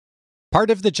Part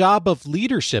of the job of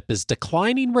leadership is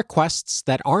declining requests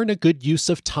that aren't a good use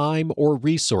of time or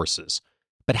resources.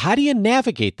 But how do you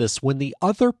navigate this when the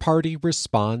other party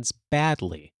responds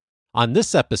badly? On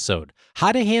this episode,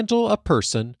 how to handle a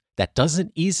person that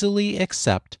doesn't easily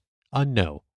accept a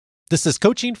no. This is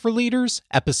Coaching for Leaders,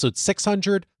 episode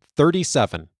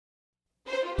 637.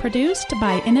 Produced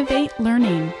by Innovate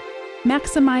Learning,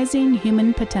 maximizing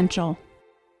human potential.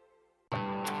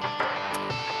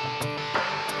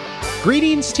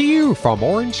 Greetings to you from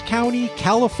Orange County,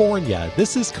 California.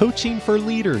 This is Coaching for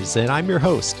Leaders, and I'm your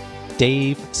host,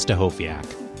 Dave Stachowiak.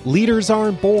 Leaders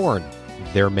aren't born,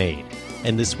 they're made.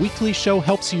 And this weekly show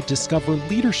helps you discover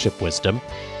leadership wisdom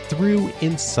through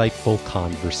insightful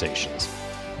conversations.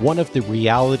 One of the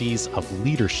realities of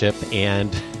leadership,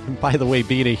 and by the way,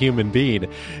 being a human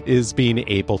being, is being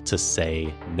able to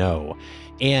say no.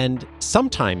 And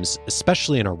sometimes,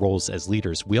 especially in our roles as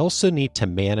leaders, we also need to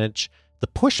manage the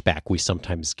pushback we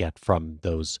sometimes get from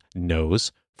those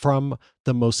no's from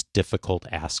the most difficult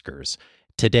askers.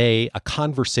 Today, a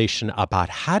conversation about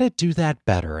how to do that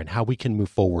better and how we can move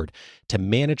forward to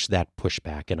manage that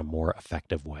pushback in a more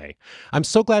effective way. I'm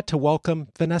so glad to welcome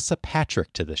Vanessa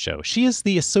Patrick to the show. She is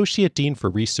the Associate Dean for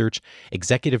Research,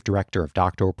 Executive Director of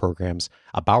Doctoral Programs,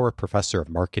 a Bauer Professor of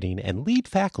Marketing, and lead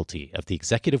faculty of the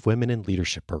Executive Women in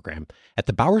Leadership Program at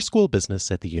the Bauer School of Business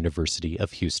at the University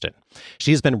of Houston.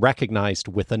 She has been recognized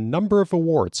with a number of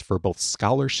awards for both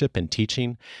scholarship and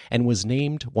teaching and was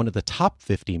named one of the top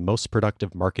 50 most productive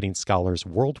marketing scholars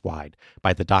worldwide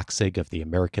by the DocSig of the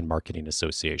American Marketing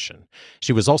Association.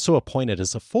 She was also appointed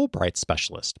as a Fulbright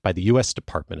Specialist by the U.S.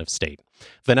 Department of State.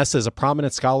 Vanessa is a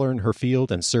prominent scholar in her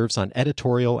field and serves on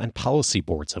editorial and policy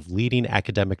boards of leading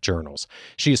academic journals.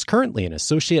 She is currently an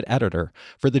associate editor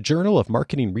for the Journal of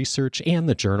Marketing Research and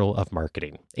the Journal of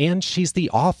Marketing. And she's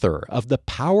the author of The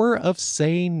Power of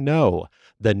Saying No,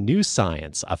 the new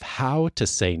science of how to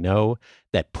say no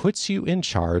that puts you in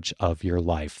charge of your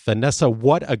life. Vanessa,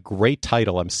 what a great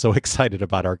title. I'm so excited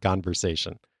about our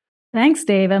conversation. Thanks,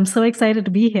 Dave. I'm so excited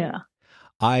to be here.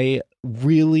 I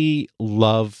really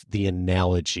love the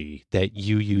analogy that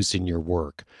you use in your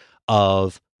work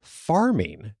of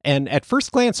farming. And at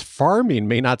first glance, farming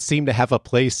may not seem to have a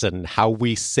place in how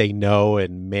we say no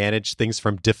and manage things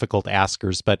from difficult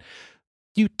askers, but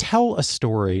you tell a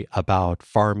story about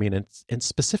farming and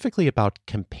specifically about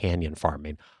companion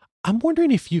farming. I'm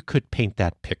wondering if you could paint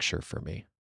that picture for me.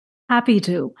 Happy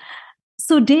to.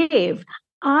 So, Dave,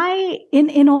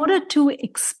 in order to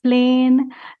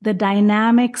explain the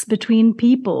dynamics between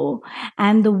people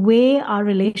and the way our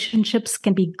relationships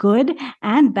can be good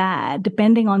and bad,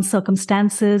 depending on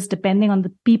circumstances, depending on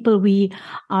the people we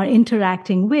are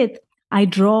interacting with, I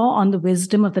draw on the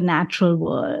wisdom of the natural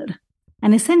world.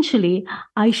 And essentially,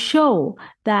 I show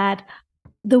that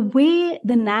the way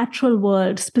the natural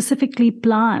world, specifically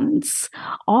plants,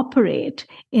 operate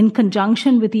in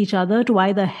conjunction with each other to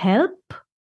either help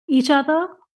each other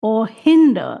or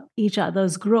hinder each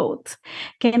other's growth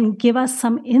can give us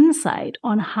some insight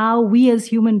on how we as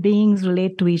human beings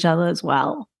relate to each other as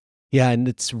well. Yeah, and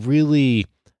it's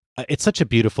such a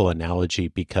beautiful analogy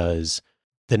because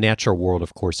the natural world,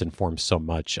 of course, informs so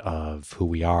much of who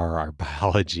we are, our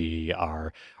biology,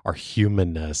 our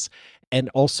humanness, and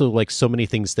also like so many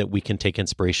things that we can take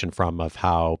inspiration from of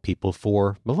how people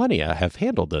for millennia have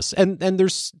handled this. And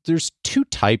there's two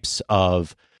types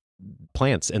of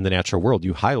plants in the natural world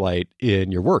you highlight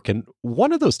in your work. And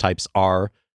one of those types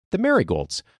are the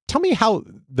marigolds. Tell me how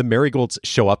the marigolds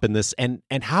show up in this and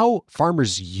how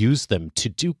farmers use them to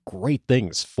do great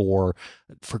things for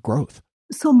growth.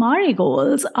 So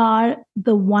marigolds are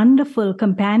the wonderful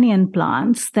companion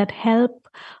plants that help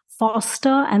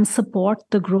foster and support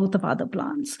the growth of other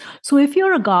plants. So if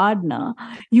you're a gardener,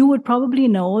 you would probably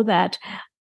know that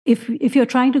if you're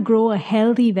trying to grow a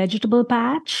healthy vegetable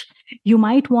patch, you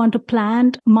might want to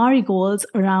plant marigolds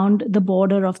around the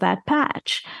border of that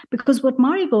patch. Because what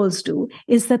marigolds do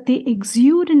is that they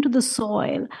exude into the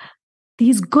soil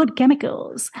these good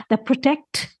chemicals that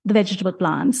protect the vegetable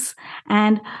plants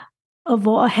and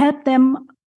help them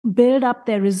build up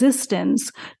their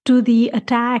resistance to the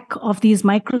attack of these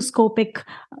microscopic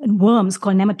worms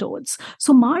called nematodes.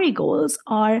 So marigolds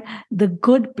are the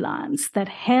good plants that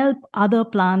help other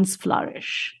plants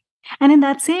flourish. And in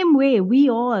that same way, we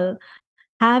all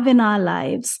have in our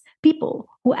lives people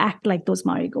who act like those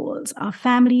marigolds, our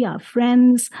family, our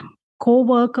friends,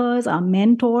 co-workers, our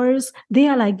mentors. They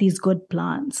are like these good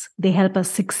plants. They help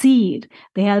us succeed.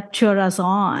 They help cheer us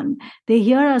on. They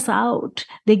hear us out.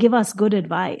 They give us good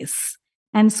advice.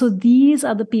 And so these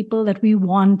are the people that we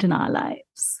want in our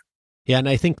lives. Yeah, and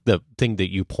I think the thing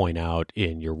that you point out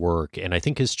in your work, and I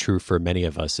think is true for many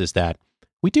of us, is that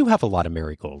we do have a lot of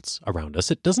marigolds around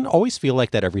us. It doesn't always feel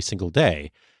like that every single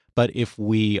day, but if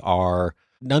we are,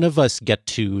 none of us get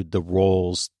to the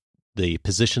roles, the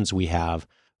positions we have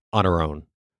on our own.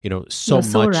 So You're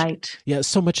so much, right. yeah,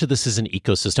 so much of this is an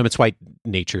ecosystem. It's why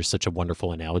nature is such a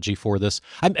wonderful analogy for this.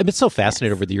 I've been so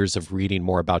fascinated Yes. over the years of reading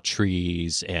more about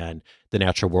trees and the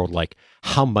natural world, like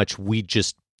how much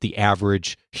the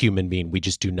average human being, we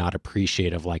just do not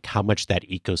appreciate of like how much that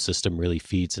ecosystem really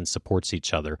feeds and supports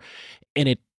each other. And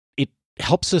it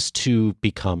helps us to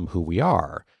become who we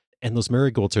are. And those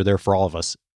marigolds are there for all of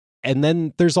us. And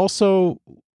then there's also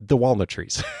the walnut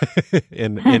trees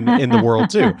in the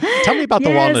world too. Tell me about the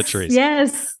walnut trees.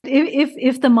 Yes.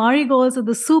 If the marigolds are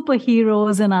the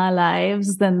superheroes in our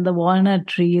lives, then the walnut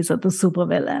trees are the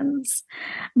supervillains.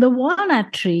 The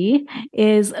walnut tree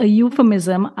is a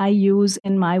euphemism I use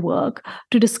in my work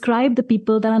to describe the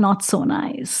people that are not so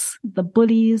nice, the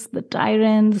bullies, the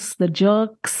tyrants, the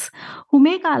jerks who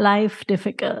make our life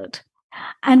difficult.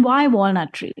 And why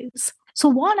walnut trees? So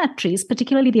walnut trees,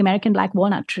 particularly the American black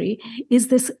walnut tree, is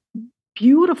this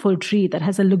beautiful tree that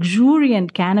has a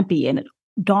luxuriant canopy and it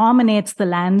dominates the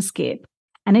landscape.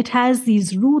 And it has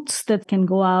these roots that can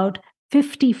go out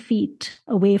 50 feet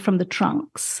away from the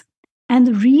trunks. And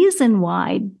the reason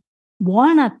why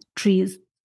walnut trees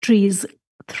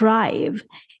thrive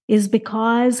is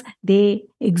because they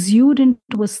exude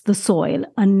into the soil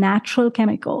a natural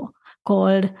chemical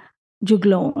called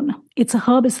juglone. It's a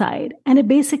herbicide, and it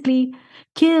basically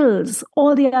kills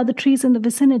all the other trees in the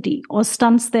vicinity or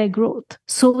stunts their growth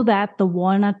so that the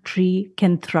walnut tree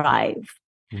can thrive.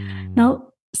 Now,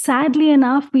 sadly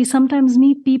enough, we sometimes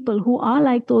meet people who are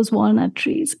like those walnut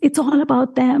trees. It's all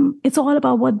about them. It's all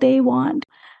about what they want.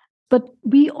 But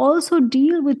we also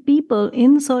deal with people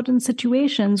in certain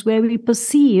situations where we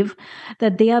perceive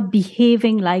that they are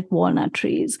behaving like walnut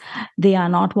trees. They are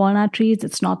not walnut trees.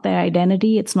 It's not their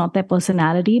identity. It's not their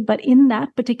personality. But in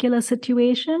that particular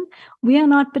situation, we are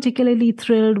not particularly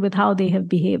thrilled with how they have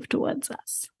behaved towards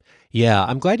us. Yeah,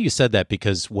 I'm glad you said that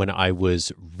because when I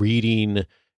was reading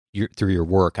through your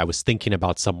work, I was thinking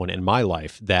about someone in my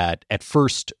life that at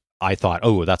first I thought,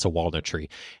 oh, that's a walnut tree.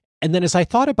 And then as I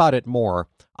thought about it more,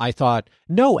 I thought,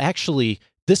 no, actually,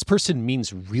 this person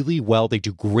means really well. They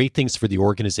do great things for the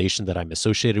organization that I'm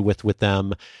associated with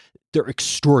them. They're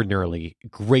extraordinarily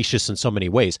gracious in so many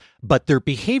ways, but their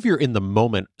behavior in the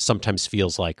moment sometimes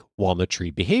feels like walnut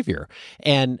tree behavior.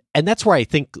 And that's where I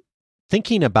think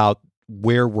thinking about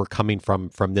where we're coming from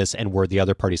this and where the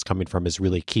other party's coming from is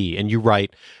really key. And you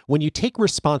write, when you take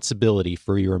responsibility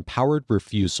for your empowered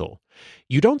refusal,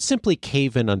 you don't simply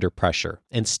cave in under pressure.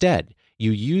 Instead,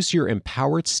 you use your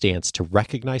empowered stance to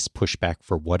recognize pushback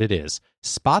for what it is,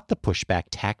 spot the pushback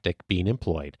tactic being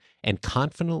employed, and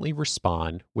confidently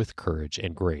respond with courage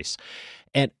and grace.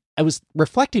 And I was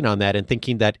reflecting on that and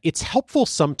thinking that it's helpful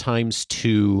sometimes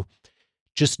to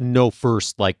just know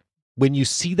first, like, when you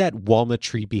see that walnut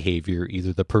tree behavior,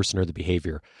 either the person or the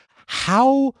behavior,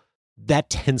 how that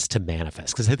tends to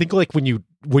manifest. Because I think like when you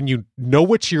know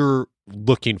what you're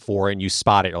looking for and you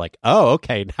spot it, you're like, oh,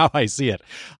 okay, now I see it.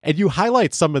 And you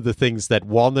highlight some of the things that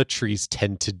walnut trees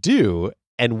tend to do.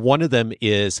 And one of them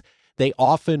is they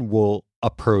often will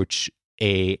approach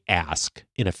a ask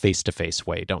in a face-to-face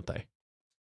way, don't they?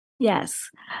 Yes.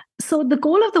 So the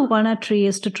goal of the walnut tree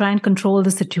is to try and control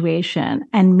the situation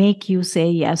and make you say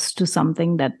yes to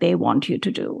something that they want you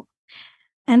to do.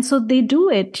 And so they do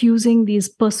it using these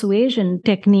persuasion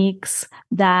techniques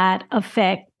that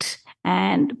affect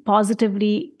and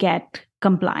positively get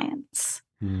compliance.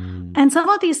 And some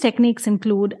of these techniques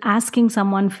include asking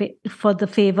someone for the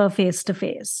favor face to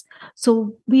face.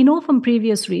 So we know from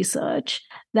previous research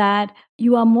that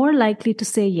you are more likely to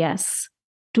say yes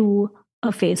to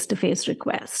a face-to-face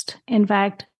request. In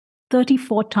fact,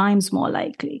 34 times more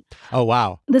likely. Oh,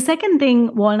 wow. The second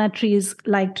thing walnut trees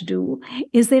like to do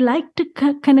is they like to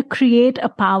kind of create a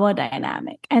power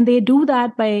dynamic. And they do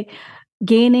that by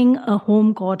gaining a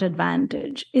home court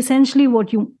advantage. Essentially,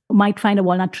 what you might find a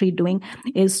walnut tree doing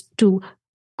is to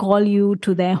call you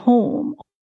to their home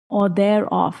or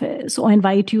their office or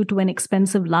invite you to an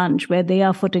expensive lunch where they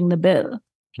are footing the bill.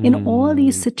 In all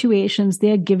these situations,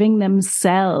 they're giving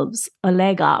themselves a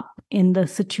leg up in the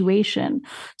situation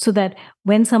so that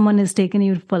when someone has taken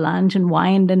you for lunch and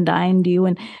wined and dined you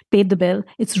and paid the bill,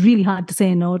 it's really hard to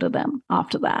say no to them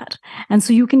after that. And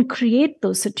so you can create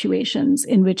those situations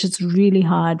in which it's really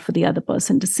hard for the other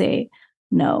person to say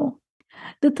no.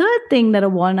 The third thing that a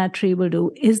walnut tree will do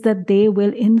is that they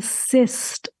will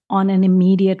insist on an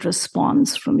immediate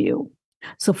response from you.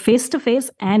 So face to face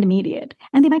and immediate.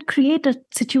 And they might create a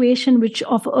situation which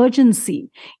of urgency.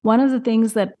 One of the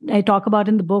things that I talk about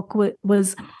in the book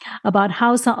was about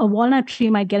how a walnut tree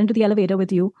might get into the elevator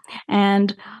with you.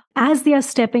 And as they are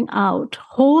stepping out,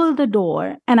 hold the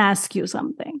door and ask you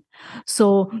something.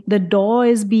 So the door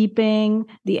is beeping,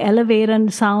 the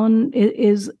elevator sound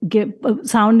is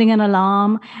sounding an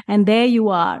alarm, and there you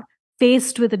are,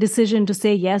 faced with a decision to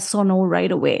say yes or no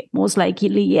right away, most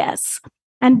likely yes.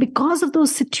 And because of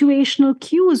those situational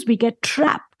cues, we get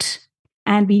trapped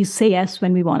and we say yes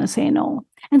when we want to say no.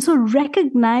 And so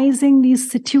recognizing these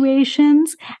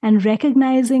situations and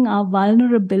recognizing our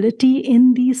vulnerability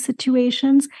in these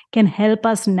situations can help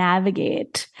us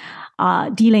navigate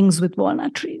dealings with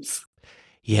walnut trees.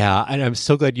 Yeah, and I'm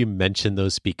so glad you mentioned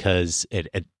those because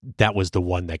that was the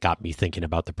one that got me thinking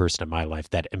about the person in my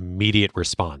life. That immediate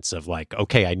response of like,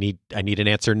 okay, I need an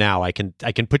answer now. I can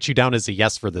put you down as a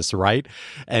yes for this, right?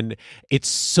 And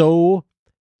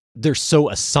they're so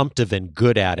assumptive and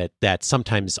good at it that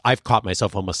sometimes I've caught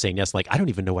myself almost saying yes, like I don't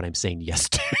even know what I'm saying yes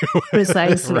to.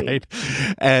 Precisely. Right.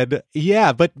 And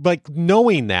yeah, but like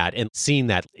knowing that and seeing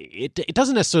that, it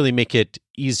doesn't necessarily make it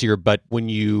easier, but when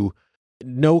you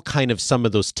know kind of some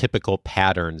of those typical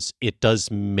patterns, it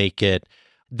does make it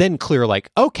then clear,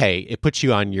 like, okay, it puts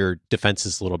you on your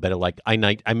defenses a little bit. Like I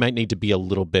might need to be a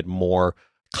little bit more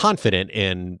confident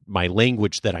in my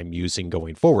language that I'm using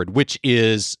going forward, which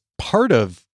is part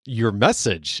of your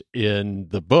message in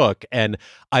the book. And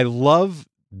I love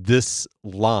this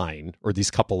line, or these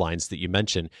couple lines that you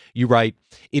mentioned. You write,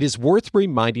 "It is worth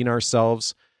reminding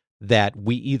ourselves that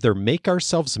we either make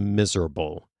ourselves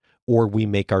miserable or we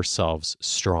make ourselves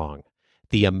strong.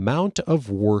 The amount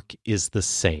of work is the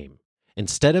same.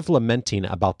 Instead of lamenting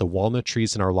about the walnut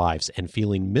trees in our lives and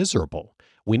feeling miserable,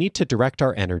 we need to direct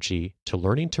our energy to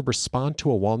learning to respond to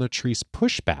a walnut tree's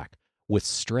pushback with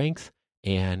strength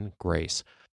and grace."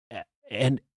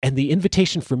 And the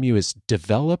invitation from you is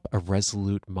develop a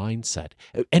resolute mindset.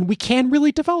 And we can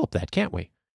really develop that, can't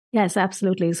we? Yes,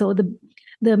 absolutely. So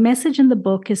the message in the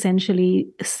book essentially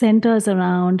centers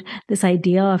around this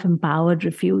idea of empowered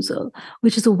refusal,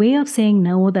 which is a way of saying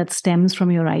no that stems from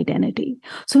your identity.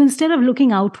 So instead of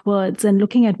looking outwards and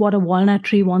looking at what a walnut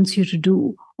tree wants you to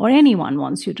do, or anyone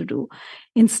wants you to do,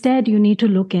 instead you need to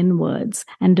look inwards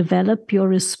and develop your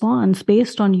response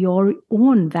based on your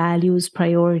own values,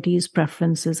 priorities,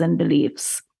 preferences, and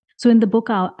beliefs. So in the book,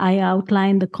 I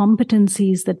outline the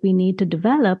competencies that we need to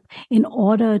develop in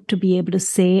order to be able to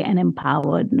say an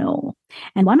empowered no.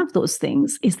 And one of those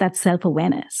things is that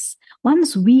self-awareness.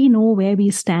 Once we know where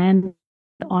we stand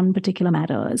on particular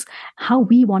matters, how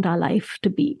we want our life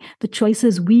to be, the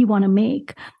choices we want to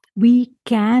make, we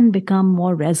can become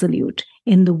more resolute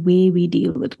in the way we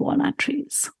deal with walnut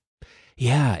trees.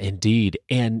 Yeah, indeed.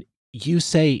 And you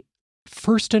say,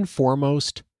 first and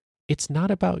foremost, it's not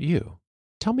about you.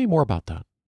 Tell me more about that.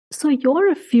 So your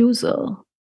refusal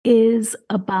is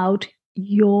about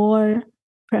your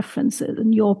preferences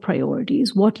and your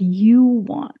priorities, what you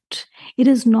want. It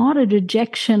is not a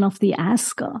rejection of the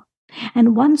asker.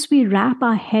 And once we wrap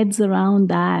our heads around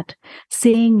that,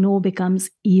 saying no becomes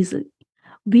easy.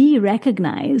 We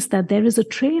recognize that there is a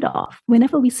trade-off.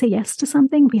 Whenever we say yes to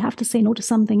something, we have to say no to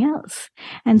something else.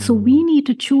 And so we need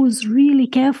to choose really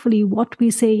carefully what we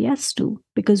say yes to,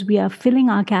 because we are filling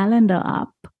our calendar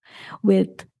up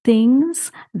with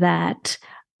things that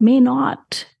may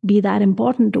not be that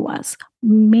important to us,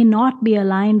 may not be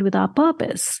aligned with our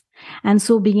purpose. And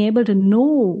so being able to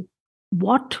know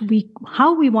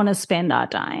how we want to spend our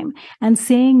time and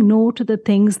saying no to the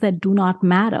things that do not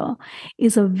matter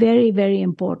is a very, very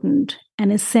important and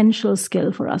essential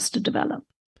skill for us to develop.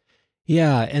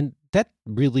 Yeah. And that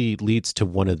really leads to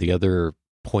one of the other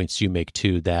points you make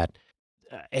too, that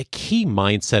a key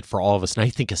mindset for all of us, and I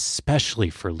think especially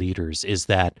for leaders, is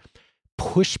that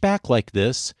pushback like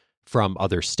this from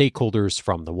other stakeholders,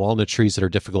 from the walnut trees that are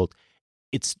difficult,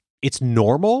 it's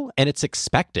normal and it's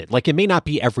expected. Like, it may not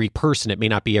be every person, it may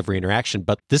not be every interaction,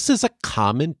 but this is a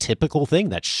common, typical thing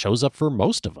that shows up for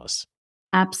most of us.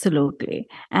 Absolutely.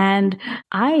 And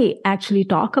I actually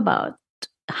talk about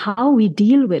how we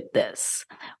deal with this.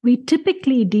 We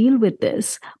typically deal with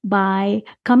this by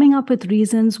coming up with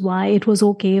reasons why it was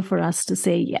okay for us to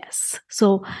say yes.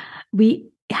 So we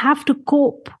have to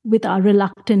cope with our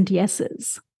reluctant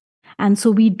yeses. And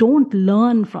so we don't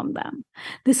learn from them.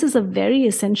 This is a very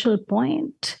essential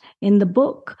point in the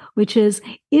book, which is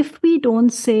if we don't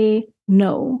say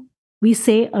no, we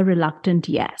say a reluctant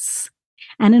yes.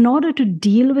 And in order to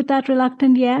deal with that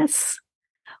reluctant yes,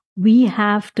 we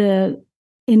have to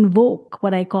invoke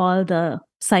what I call the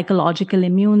psychological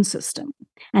immune system.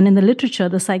 And in the literature,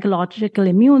 the psychological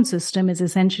immune system is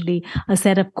essentially a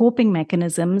set of coping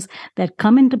mechanisms that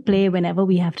come into play whenever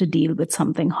we have to deal with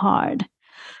something hard.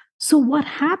 So what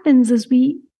happens is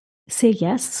we say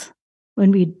yes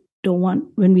when we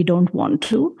don't want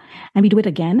to, and we do it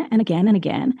again and again and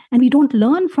again, and we don't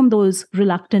learn from those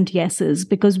reluctant yeses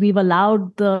because we've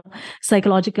allowed the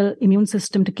psychological immune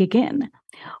system to kick in.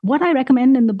 What I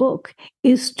recommend in the book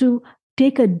is to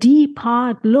take a deep,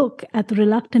 hard look at the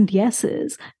reluctant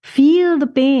yeses, feel the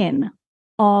pain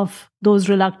of those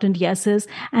reluctant yeses,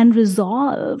 and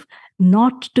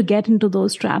not to get into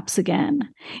those traps again.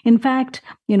 In fact,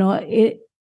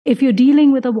 if you're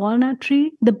dealing with a walnut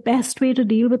tree, the best way to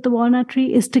deal with the walnut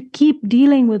tree is to keep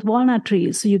dealing with walnut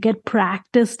trees. So you get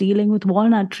practice dealing with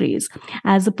walnut trees,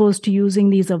 as opposed to using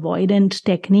these avoidant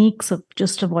techniques of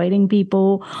just avoiding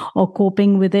people or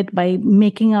coping with it by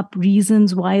making up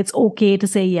reasons why it's okay to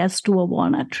say yes to a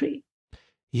walnut tree.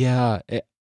 Yeah,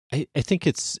 I think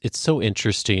it's so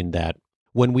interesting that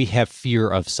when we have fear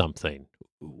of something,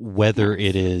 whether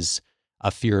it is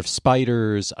a fear of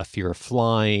spiders, a fear of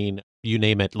flying, you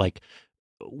name it, like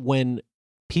when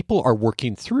people are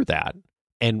working through that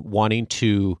and wanting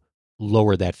to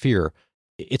lower that fear,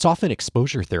 it's often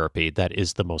exposure therapy that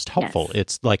is the most helpful. Yes.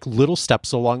 It's like little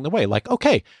steps along the way. Like,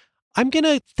 okay, I'm going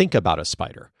to think about a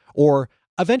spider, or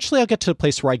eventually I'll get to a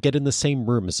place where I get in the same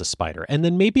room as a spider. And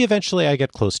then maybe eventually I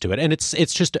get close to it. And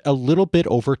it's just a little bit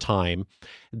over time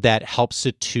that helps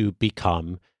it to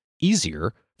become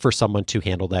easier for someone to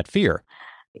handle that fear.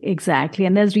 Exactly.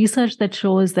 And there's research that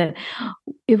shows that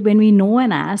when we know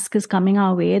an ask is coming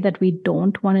our way that we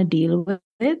don't want to deal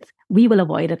with, we will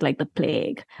avoid it like the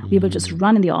plague. We will just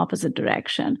run in the opposite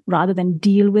direction rather than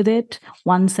deal with it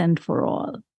once and for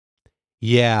all.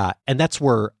 Yeah. And that's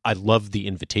where I love the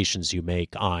invitations you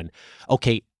make on,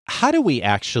 okay, how do we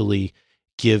actually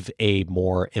give a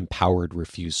more empowered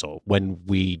refusal when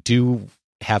we do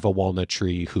have a walnut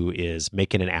tree who is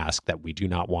making an ask that we do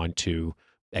not want to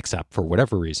accept for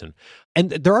whatever reason?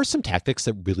 And there are some tactics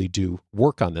that really do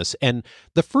work on this. And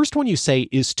the first one you say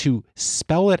is to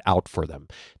spell it out for them.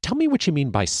 Tell me what you mean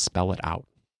by spell it out.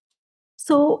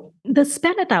 So the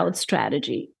spell it out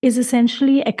strategy is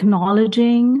essentially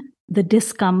acknowledging the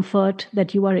discomfort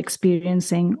that you are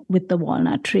experiencing with the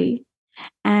walnut tree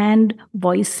and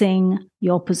voicing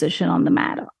your position on the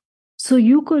matter. So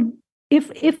you could, if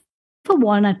a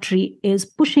walnut tree is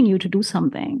pushing you to do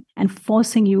something and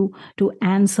forcing you to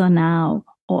answer now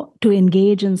or to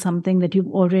engage in something that you've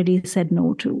already said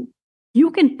no to, you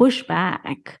can push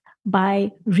back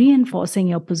by reinforcing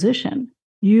your position.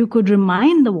 You could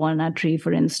remind the walnut tree,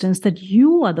 for instance, that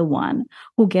you are the one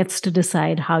who gets to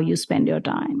decide how you spend your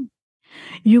time.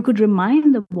 You could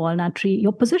remind the walnut tree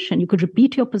your position. You could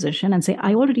repeat your position and say,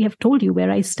 I already have told you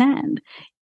where I stand.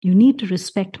 You need to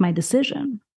respect my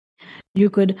decision. You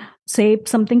could say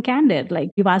something candid, like,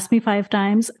 you've asked me 5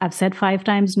 times, I've said 5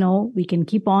 times no, we can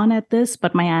keep on at this,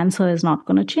 but my answer is not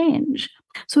going to change.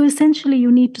 So essentially,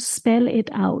 you need to spell it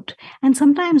out. And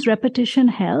sometimes repetition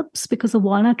helps because the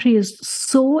walnut tree is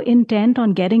so intent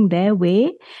on getting their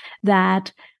way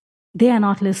that they are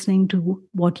not listening to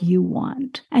what you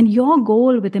want. And your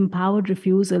goal with empowered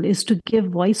refusal is to give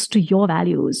voice to your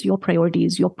values, your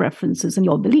priorities, your preferences, and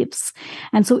your beliefs.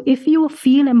 And so if you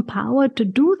feel empowered to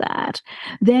do that,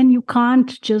 then you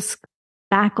can't just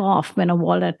back off when a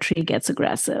walnut tree gets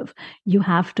aggressive. You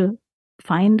have to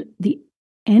find the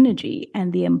energy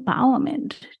and the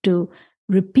empowerment to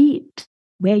repeat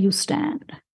where you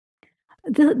stand.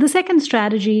 The second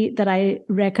strategy that I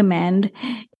recommend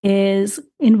is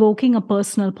invoking a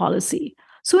personal policy.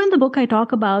 So in the book, I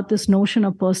talk about this notion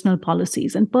of personal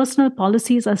policies. And personal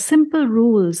policies are simple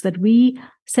rules that we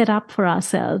set up for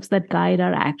ourselves that guide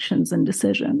our actions and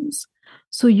decisions.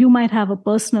 So you might have a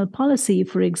personal policy,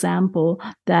 for example,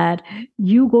 that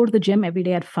you go to the gym every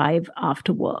day at 5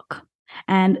 after work.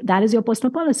 And that is your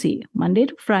personal policy. Monday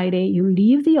to Friday, you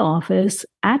leave the office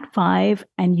at 5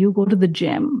 and you go to the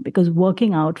gym because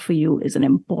working out for you is an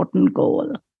important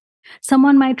goal.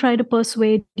 Someone might try to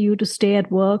persuade you to stay at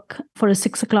work for a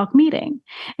 6 o'clock meeting,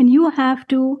 and you have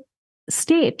to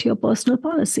state your personal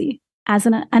policy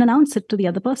and announce it to the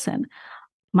other person.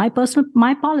 My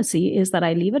policy is that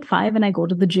I leave at 5 and I go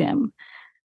to the gym.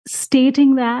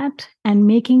 Stating that and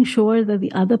making sure that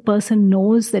the other person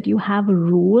knows that you have a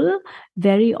rule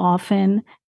very often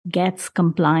gets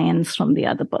compliance from the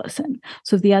other person.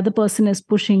 So if the other person is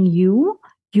pushing you,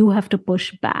 you have to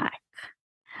push back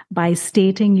by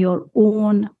stating your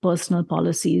own personal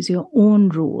policies, your own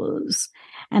rules,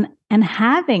 and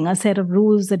having a set of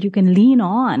rules that you can lean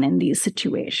on in these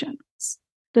situations.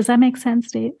 Does that make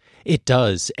sense, Dave? It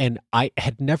does. And I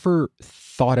had never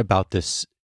thought about this,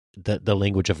 the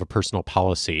language of a personal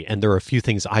policy. And there are a few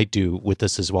things I do with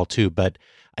this as well, too. But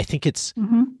I think it's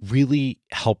really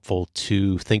helpful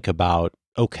to think about,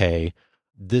 okay,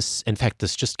 in fact,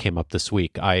 this just came up this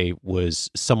week. I was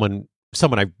someone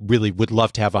I really would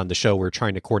love to have on the show. We're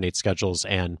trying to coordinate schedules,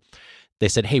 and they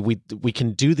said, hey, we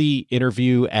can do the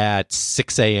interview at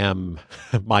 6 a.m.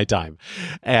 my time.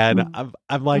 And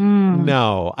I'm like,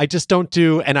 no, I just don't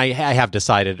do, and I have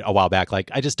decided a while back,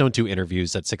 like, I just don't do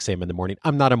interviews at 6 a.m. in the morning.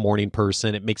 I'm not a morning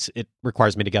person. It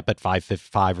requires me to get up at 5 or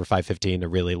 5:15 to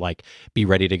really like be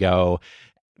ready to go.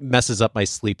 Messes up my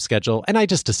sleep schedule. And I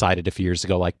just decided a few years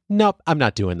ago, like, nope, I'm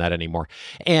not doing that anymore.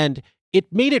 And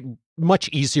it made it much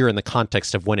easier in the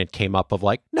context of when it came up of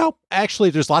like, no, actually,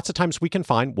 there's lots of times we can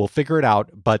find, we'll figure it out.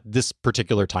 But this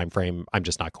particular time frame, I'm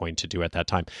just not going to do at that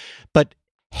time. But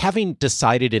having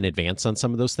decided in advance on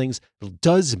some of those things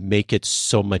does make it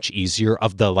so much easier.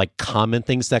 Of the like common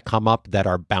things that come up that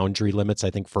are boundary limits, I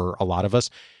think for a lot of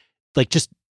us, like just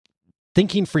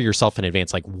thinking for yourself in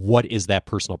advance, like what is that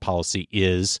personal policy,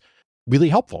 is really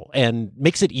helpful and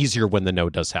makes it easier when the no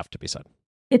does have to be said.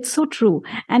 It's so true.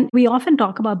 And we often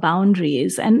talk about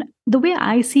boundaries. And the way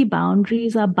I see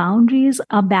boundaries are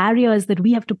barriers that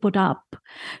we have to put up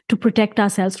to protect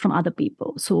ourselves from other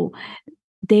people. So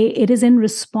it is in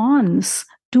response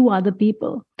to other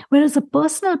people. Whereas a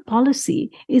personal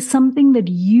policy is something that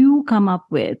you come up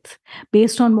with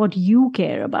based on what you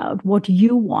care about, what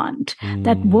you want,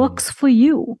 that works for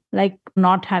you, like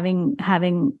not having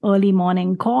early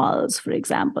morning calls, for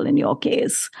example, in your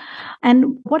case.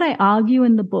 And what I argue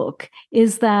in the book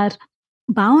is that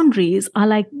boundaries are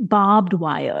like barbed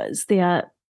wires. They are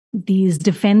these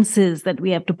defenses that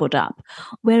we have to put up.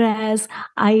 Whereas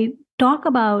I talk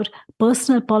about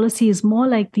personal policy is more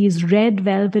like these red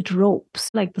velvet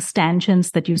ropes, like the stanchions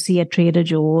that you see at Trader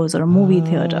Joe's or a movie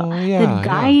theater that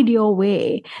guide your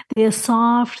way. They're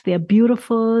soft, they're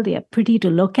beautiful, they're pretty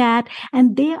to look at,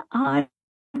 and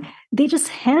they just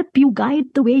help you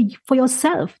guide the way for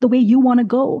yourself, the way you want to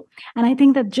go. And I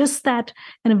think that just that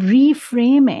kind of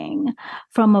reframing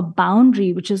from a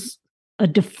boundary, which is a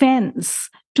defense,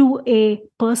 to a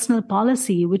personal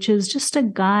policy, which is just a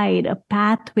guide, a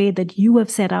pathway that you have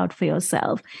set out for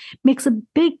yourself, makes a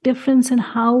big difference in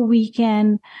how we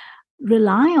can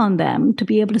rely on them to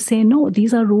be able to say, no,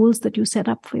 these are rules that you set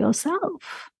up for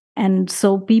yourself. And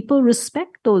so people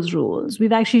respect those rules.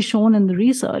 We've actually shown in the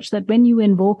research that when you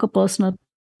invoke a personal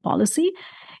policy,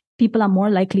 people are more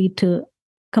likely to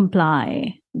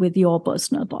comply with your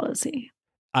personal policy.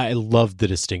 I love the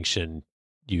distinction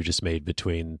you just made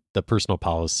between the personal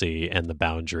policy and the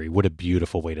boundary. What a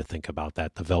beautiful way to think about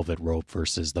that. The velvet rope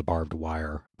versus the barbed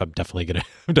wire. I'm definitely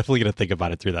gonna think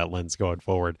about it through that lens going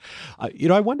forward.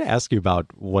 I wanted to ask you about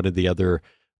one of the other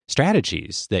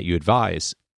strategies that you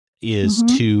advise is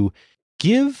to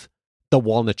give the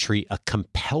walnut tree a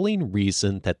compelling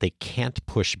reason that they can't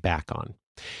push back on.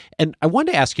 And I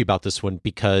wanted to ask you about this one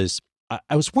because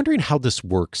I was wondering how this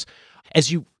works.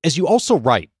 As you also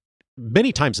write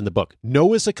many times in the book,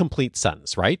 no is a complete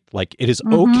sentence, right? Like it is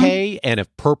okay and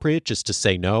appropriate just to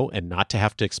say no and not to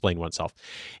have to explain oneself.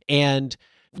 And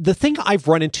the thing I've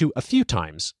run into a few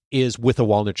times is with a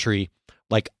walnut tree,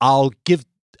 like I'll give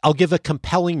a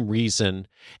compelling reason,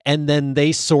 and then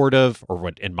they sort of, or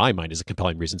what in my mind is a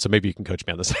compelling reason, so maybe you can coach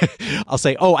me on this. I'll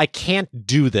say, oh, I can't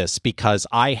do this because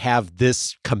I have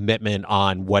this commitment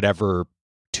on whatever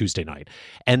Tuesday night.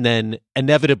 And then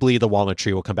inevitably the walnut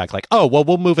tree will come back like, oh, well,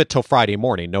 we'll move it till Friday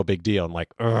morning. No big deal. I'm like,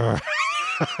 ugh.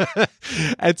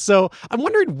 And so I'm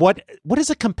wondering what does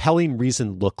a compelling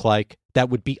reason look like that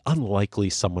would be unlikely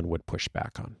someone would push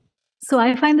back on? So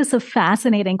I find this a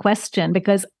fascinating question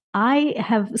because I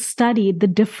have studied the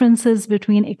differences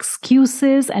between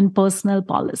excuses and personal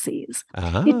policies.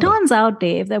 It turns out,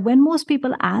 Dave, that when most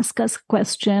people ask us a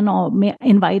question or may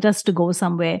invite us to go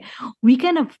somewhere, we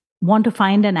kind of want to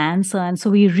find an answer. And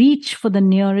so we reach for the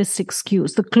nearest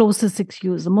excuse, the closest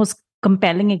excuse, the most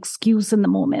compelling excuse in the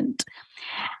moment.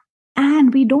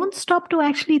 And we don't stop to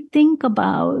actually think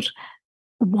about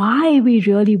why we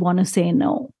really want to say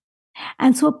no.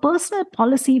 And so a personal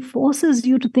policy forces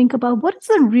you to think about what is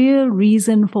the real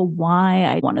reason for why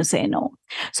I want to say no.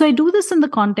 So I do this in the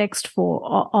context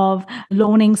of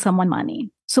loaning someone money.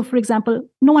 So for example,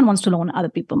 no one wants to loan other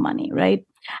people money, right?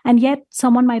 And yet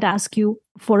someone might ask you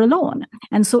for a loan.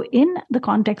 And so in the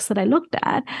context that I looked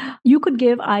at, you could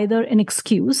give either an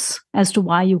excuse as to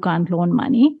why you can't loan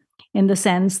money, in the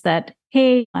sense that,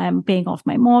 hey, I'm paying off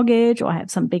my mortgage, or I have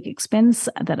some big expense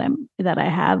that I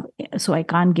have, so I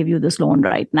can't give you this loan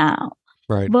right now.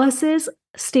 Right. Versus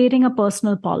stating a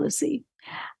personal policy.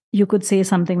 you could say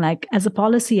something like, as a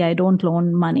policy, I don't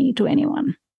loan money to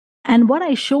anyone. And what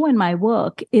I show in my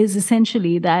work is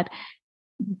essentially that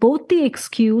both the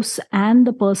excuse and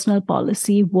the personal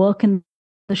policy work in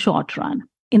the short run,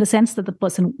 in the sense that the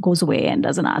person goes away and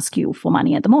doesn't ask you for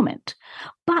money at the moment.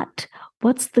 But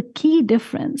what's the key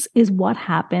difference is what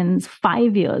happens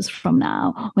 5 years from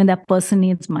now when that person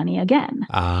needs money again.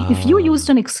 If you used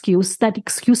an excuse, that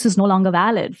excuse is no longer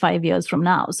valid 5 years from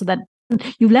now. So that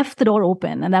you left the door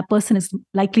open and that person is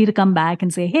likely to come back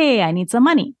and say, hey, I need some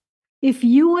money. If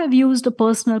you have used a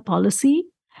personal policy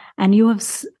and you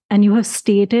have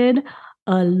stated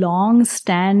a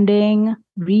long-standing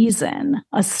reason,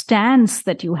 a stance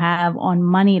that you have on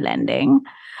money lending,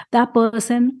 that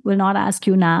person will not ask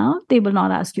you now. They will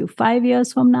not ask you 5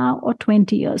 years from now or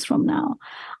 20 years from now.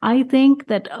 I think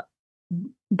that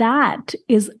that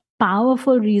is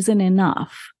powerful reason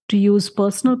enough to use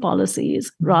personal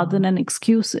policies rather than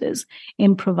excuses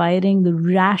in providing the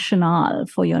rationale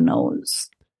for your no's.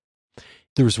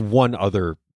 There's one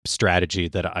other strategy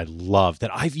that I love that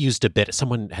I've used a bit.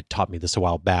 Someone had taught me this a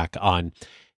while back on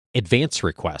advance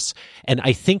requests. And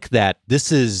I think that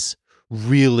this is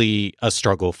really a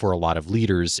struggle for a lot of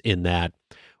leaders in that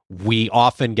we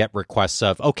often get requests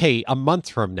of, okay, a month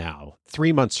from now,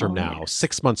 3 months from now,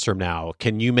 6 months from now,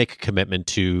 can you make a commitment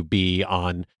to be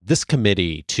on this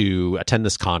committee, to attend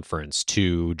this conference,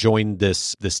 to join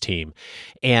this team?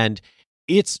 And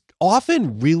it's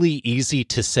often really easy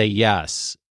to say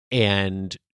yes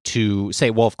and to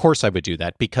say, well, of course I would do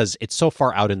that, because it's so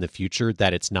far out in the future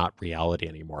that it's not reality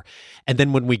anymore. And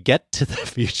then when we get to the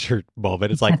future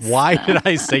moment, it's like, why did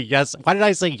I say yes? Why did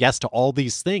I say yes to all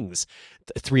these things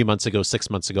 3 months ago, 6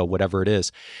 months ago, whatever it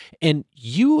is? And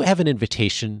you have an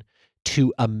invitation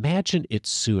to imagine it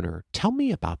sooner. Tell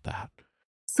me about that.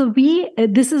 So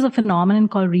this is a phenomenon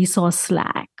called resource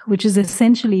slack, which is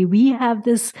essentially we have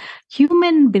this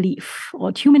human belief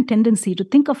or human tendency to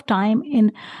think of time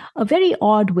in a very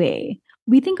odd way.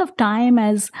 We think of time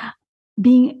as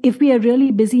being, if we are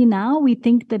really busy now, we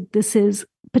think that this is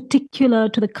particular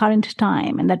to the current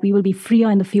time and that we will be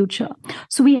freer in the future.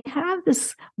 So we have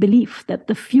this belief that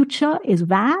the future is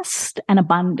vast and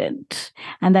abundant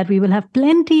and that we will have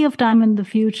plenty of time in the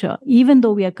future, even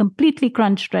though we are completely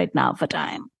crunched right now for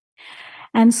time.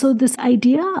 And so this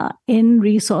idea in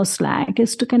resource slack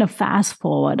is to kind of fast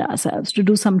forward ourselves, to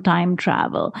do some time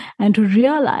travel and to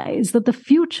realize that the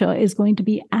future is going to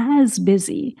be as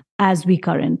busy as we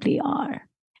currently are.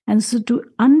 And so to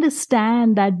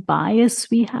understand that bias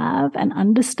we have and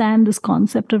understand this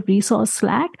concept of resource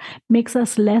slack makes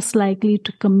us less likely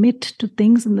to commit to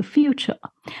things in the future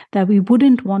that we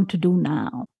wouldn't want to do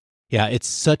now. Yeah, it's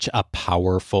such a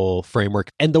powerful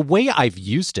framework. And the way I've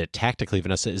used it tactically,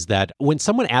 Vanessa, is that when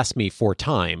someone asks me for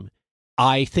time,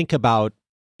 I think about,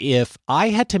 if I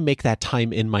had to make that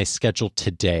time in my schedule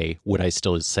today, would I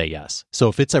still say yes? So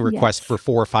if it's a request for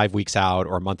 4 or 5 weeks out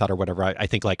or a month out or whatever, I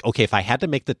think like, okay, if I had to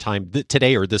make the time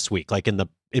today or this week, like in the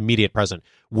immediate present,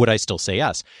 would I still say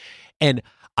yes? And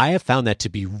I have found that to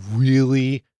be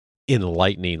really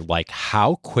enlightening, like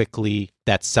how quickly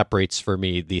that separates for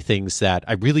me the things that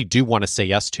I really do want to say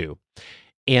yes to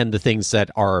and the things that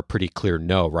are a pretty clear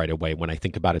no right away when I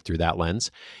think about it through that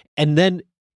lens. And then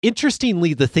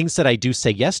interestingly, the things that I do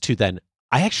say yes to, then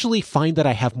I actually find that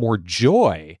I have more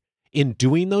joy in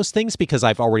doing those things because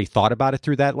I've already thought about it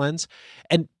through that lens.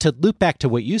 And to loop back to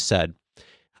what you said,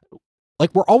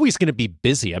 like we're always going to be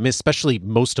busy. I mean, especially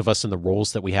most of us in the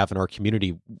roles that we have in our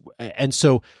community. And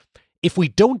so if we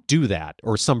don't do that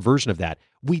or some version of that,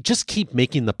 we just keep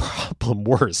making the problem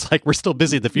worse. Like we're still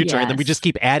busy in the future and then we just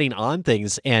keep adding on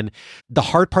things. And the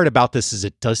hard part about this is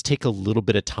it does take a little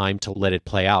bit of time to let it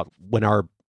play out. When our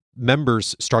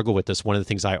members struggle with this, one of the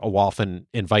things I often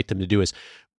invite them to do is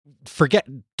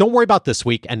don't worry about this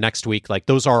week and next week. Like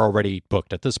those are already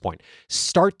booked at this point.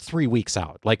 Start 3 weeks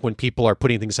out. Like when people are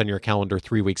putting things on your calendar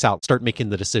 3 weeks out, start making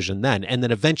the decision then. And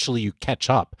then eventually you catch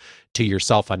up to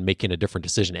yourself on making a different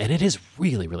decision. And it is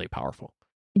really, really powerful.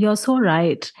 You're so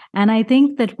right. And I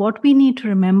think that what we need to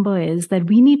remember is that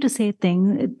we need to say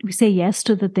yes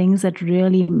to the things that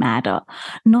really matter,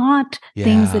 not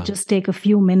things that just take a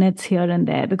few minutes here and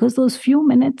there, because those few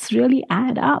minutes really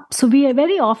add up. So we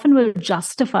very often will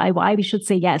justify why we should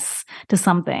say yes to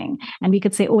something. And we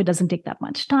could say, oh, it doesn't take that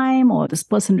much time, or this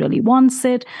person really wants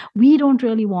it. We don't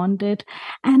really want it.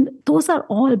 And those are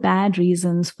all bad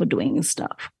reasons for doing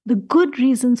stuff. The good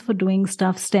reasons for doing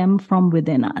stuff stem from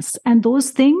within us. And those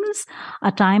things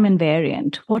are time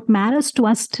invariant. What matters to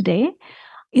us today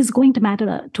is going to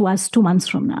matter to us 2 months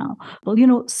from now.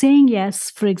 Well, saying yes,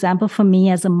 for example, for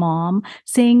me as a mom,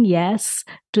 saying yes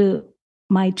to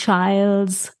my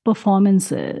child's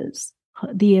performances,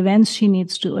 the events she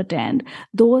needs to attend,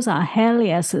 those are hell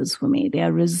yeses for me. They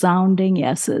are resounding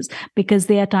yeses because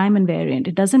they are time invariant.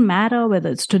 It doesn't matter whether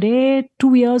it's today,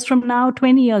 2 years from now,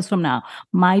 20 years from now.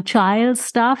 My child's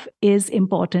stuff is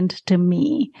important to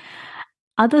me.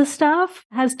 Other stuff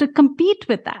has to compete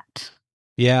with that.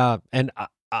 Yeah. And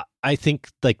I think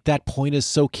like that point is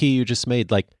so key you just made.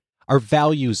 Like our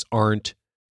values aren't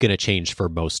going to change for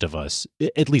most of us,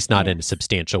 at least not in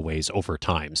substantial ways over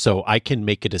time. So I can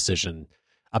make a decision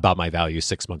about my values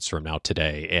 6 months from now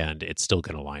today, and it's still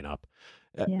going to line up.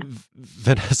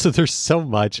 Vanessa, there's so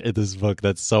much in this book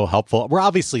that's so helpful. We're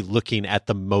obviously looking at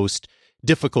the most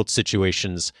difficult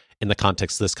situations in the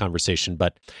context of this conversation,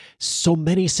 but so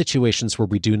many situations where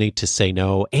we do need to say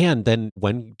no. And then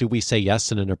when do we say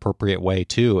yes in an appropriate way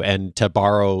too? And to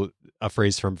borrow a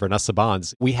phrase from Vanessa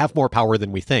Bonds, we have more power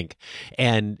than we think.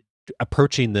 And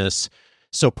approaching this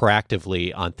so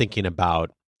proactively on thinking about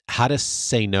how to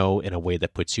say no in a way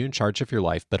that puts you in charge of your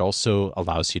life, but also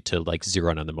allows you to like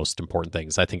zero in on the most important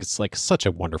things. I think it's like such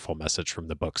a wonderful message from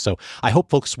the book. So I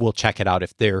hope folks will check it out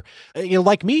if they're,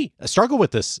 like me, struggle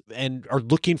with this and are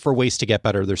looking for ways to get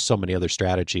better. There's so many other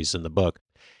strategies in the book.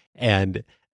 And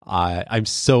I'm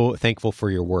so thankful for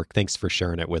your work. Thanks for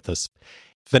sharing it with us.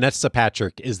 Vanessa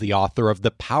Patrick is the author of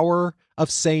The Power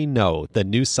of Saying No, the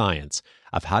new science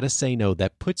of how to say no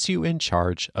that puts you in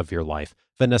charge of your life.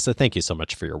 Vanessa, thank you so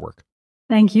much for your work.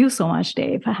 Thank you so much,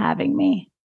 Dave, for having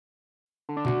me.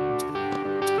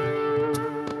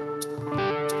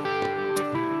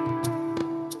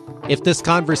 If this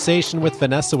conversation with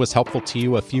Vanessa was helpful to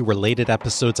you, a few related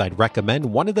episodes I'd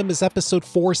recommend. One of them is episode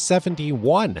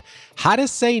 471, How to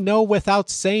Say No Without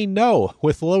Saying No,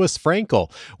 with Lois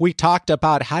Frankel. We talked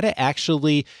about how to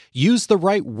actually use the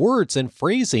right words and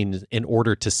phrasing in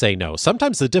order to say no.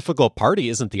 Sometimes the difficult party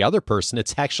isn't the other person,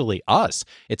 it's actually us.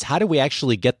 It's how do we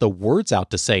actually get the words out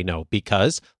to say no,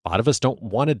 because a lot of us don't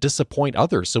want to disappoint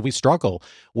others, so we struggle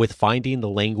with finding the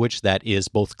language that is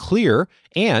both clear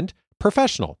and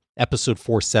professional. Episode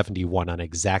 471 on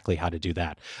exactly how to do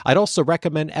that. I'd also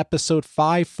recommend episode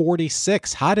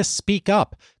 546, How to Speak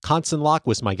Up. Conson Locke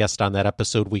was my guest on that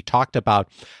episode. We talked about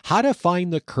how to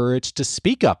find the courage to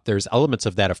speak up. There's elements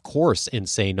of that, of course, in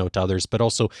saying no to others, but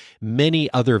also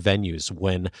many other venues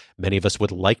when many of us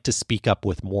would like to speak up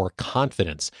with more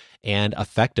confidence and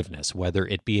effectiveness, whether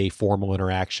it be a formal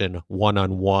interaction,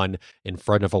 one-on-one, in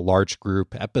front of a large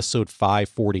group. Episode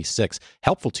 546,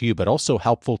 helpful to you, but also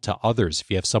helpful to others.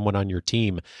 If you have someone on your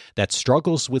team that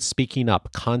struggles with speaking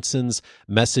up, Conson's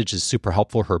message is super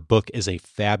helpful. Her book is a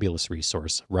fabulous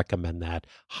resource. Recommend that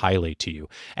highly to you.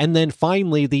 And then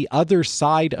finally, the other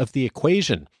side of the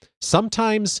equation.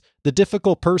 Sometimes the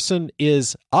difficult person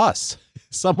is us.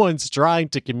 Someone's trying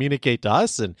to communicate to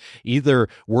us, and either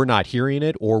we're not hearing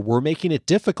it or we're making it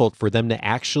difficult for them to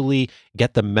actually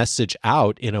get the message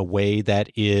out in a way that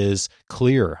is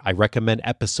clear. I recommend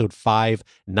episode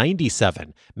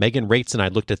 597. Megan Rates and I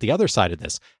looked at the other side of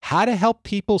this, how to help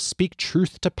people speak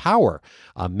truth to power.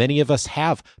 Many of us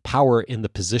have power in the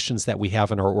positions that we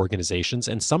have in our organizations,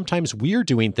 and sometimes we're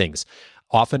doing things,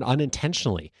 often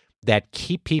unintentionally, that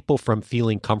keep people from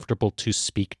feeling comfortable to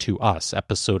speak to us.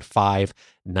 Episode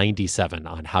 597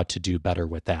 on how to do better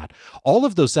with that. All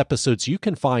of those episodes you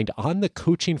can find on the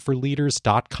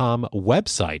coachingforleaders.com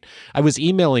website. I was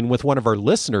emailing with one of our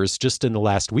listeners just in the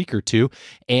last week or two,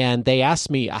 and they asked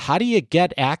me, how do you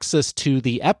get access to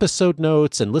the episode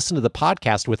notes and listen to the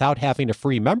podcast without having a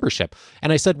free membership?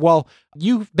 And I said, well,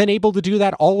 you've been able to do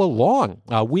that all along.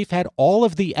 We've had all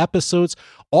of the episodes,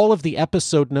 all of the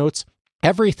episode notes.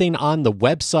 Everything on the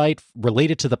website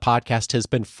related to the podcast has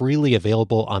been freely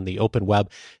available on the open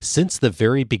web since the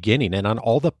very beginning, and on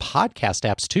all the podcast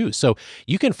apps too. So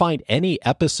you can find any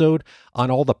episode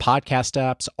on all the podcast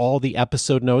apps, all the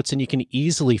episode notes, and you can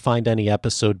easily find any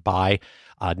episode by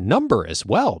number as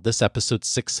well. This episode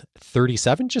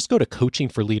 637, just go to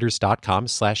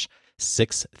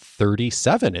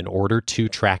coachingforleaders.com/637 in order to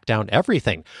track down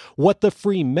everything. What the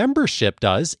free membership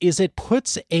does is it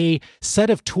puts a set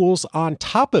of tools on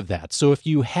top of that. So if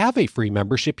you have a free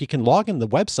membership, you can log in the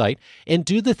website and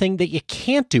do the thing that you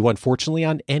can't do, unfortunately,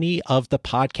 on any of the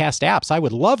podcast apps. I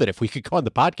would love it if we could go on the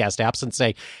podcast apps and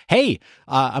say, hey,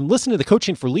 I'm listening to the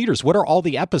Coaching for Leaders. What are all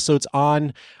the episodes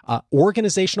on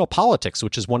organizational politics,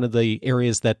 which is one of the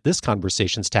areas that this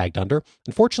conversation's tagged under?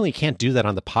 Unfortunately, you can't do that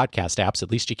on the podcast apps. At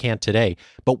least you can today,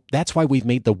 but that's why we've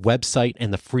made the website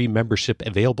and the free membership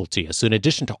available to you. So in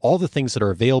addition to all the things that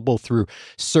are available through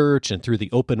search and through the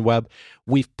open web,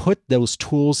 we've put those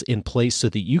tools in place so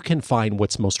that you can find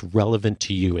what's most relevant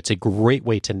to you. It's a great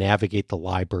way to navigate the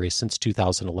library since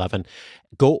 2011.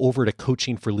 go over to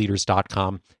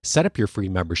coachingforleaders.com, set up your free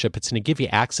membership. It's going to give you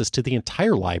access to the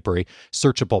entire library,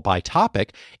 searchable by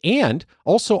topic, and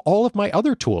also all of my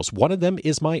other tools. One of them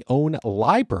is my own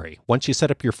library. Once you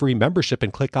set up your free membership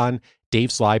and click on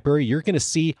Dave's Library, you're going to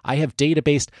see I have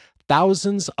databased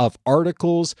thousands of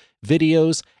articles,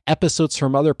 videos, episodes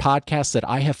from other podcasts that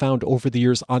I have found over the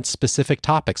years on specific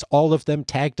topics, all of them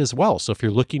tagged as well. So if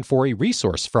you're looking for a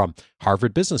resource from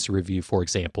Harvard Business Review, for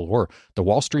example, or the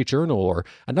Wall Street Journal, or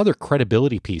another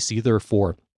credibility piece, either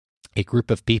for a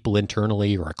group of people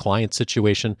internally or a client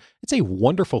situation, it's a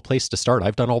wonderful place to start.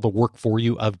 I've done all the work for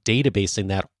you of databasing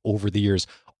that over the years.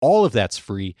 All of that's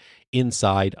free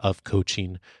inside of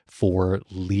Coaching for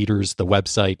Leaders, the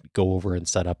website. Go over and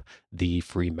set up the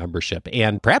free membership.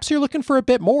 And perhaps you're looking for a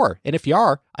bit more. And if you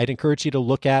are, I'd encourage you to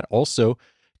look at also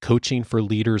Coaching for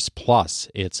Leaders Plus.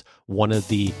 It's one of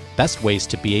the best ways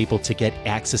to be able to get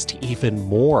access to even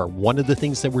more. One of the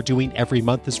things that we're doing every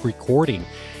month is recording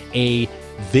a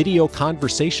video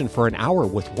conversation for an hour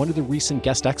with one of the recent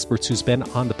guest experts who's been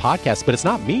on the podcast. But it's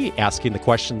not me asking the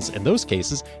questions in those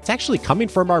cases. It's actually coming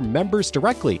from our members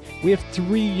directly. We have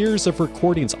 3 years of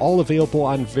recordings, all available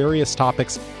on various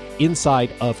topics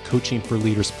inside of Coaching for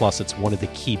Leaders Plus. It's one of the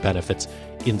key benefits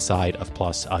inside of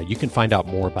Plus. You can find out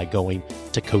more by going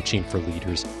to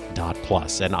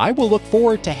coachingforleaders.plus. And I will look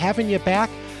forward to having you back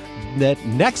that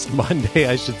next Monday,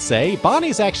 I should say.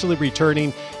 Bonnie's actually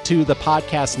returning to the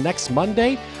podcast next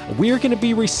Monday. We are going to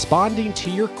be responding to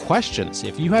your questions.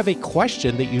 If you have a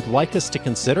question that you'd like us to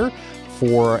consider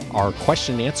for our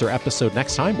question and answer episode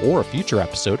next time or a future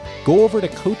episode, go over to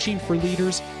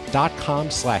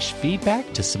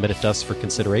coachingforleaders.com/feedback to submit it to us for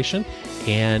consideration.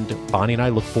 And Bonnie and I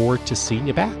look forward to seeing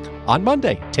you back on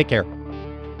Monday. Take care.